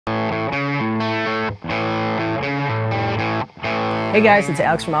Hey guys, it's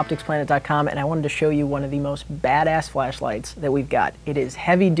Alex from OpticsPlanet.com, and I wanted to show you one of the most badass flashlights that we've got. It is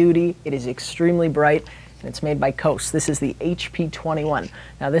heavy duty, it is extremely bright, and it's made by Coast. This is the HP21.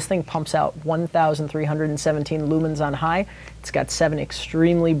 Now this thing pumps out 1,317 lumens on high. It's got 7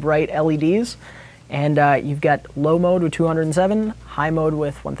 extremely bright LEDs, and you've got low mode with 207, high mode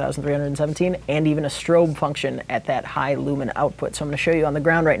with 1,317, and even a strobe function at that high lumen output. So I'm going to show you on the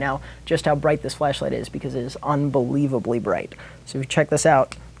ground right now just how bright this flashlight is, because it is unbelievably bright. So if you check this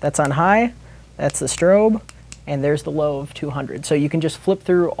out, that's on high, that's the strobe, and there's the low of 200. So you can just flip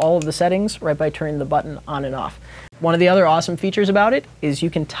through all of the settings right by turning the button on and off. One of the other awesome features about it is you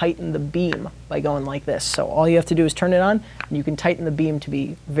can tighten the beam by going like this. So all you have to do is turn it on, and you can tighten the beam to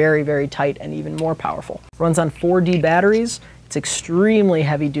be very, very tight and even more powerful. It runs on 4D batteries. It's extremely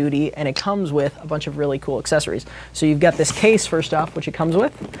heavy duty, and it comes with a bunch of really cool accessories. So you've got this case first off, which it comes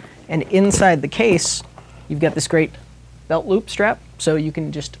with, and inside the case, you've got this great belt loop strap, so you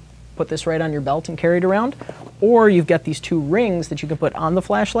can just put this right on your belt and carry it around. Or you've got these 2 rings that you can put on the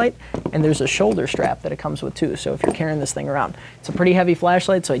flashlight, and there's a shoulder strap that it comes with too, so if you're carrying this thing around. It's a pretty heavy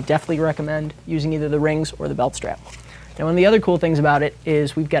flashlight, so I definitely recommend using either the rings or the belt strap. Now one of the other cool things about it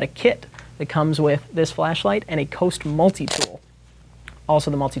is we've got a kit that comes with this flashlight and a Coast Multitool. Also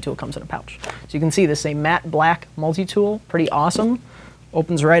the Multitool comes in a pouch. So you can see this is a matte black Multitool, pretty awesome.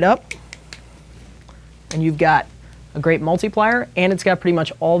 Opens right up, and you've got a great multiplier, and it's got pretty much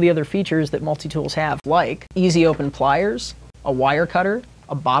all the other features that multi-tools have, like easy open pliers, a wire cutter,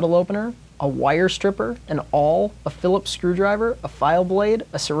 a bottle opener, a wire stripper, an awl, a Phillips screwdriver, a file blade,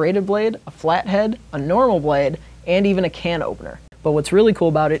 a serrated blade, a flathead, a normal blade, and even a can opener. But what's really cool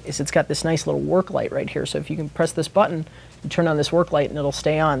about it is it's got this nice little work light right here. So if you can press this button, you turn on this work light and it'll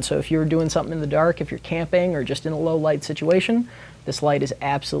stay on. So if you're doing something in the dark, if you're camping or just in a low light situation, this light is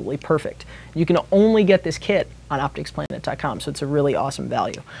absolutely perfect. You can only get this kit on OpticsPlanet.com, so it's a really awesome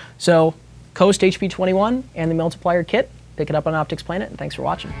value. So Coast HP21 and the multiplier kit, pick it up on Optics Planet, and thanks for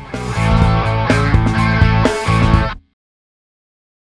watching.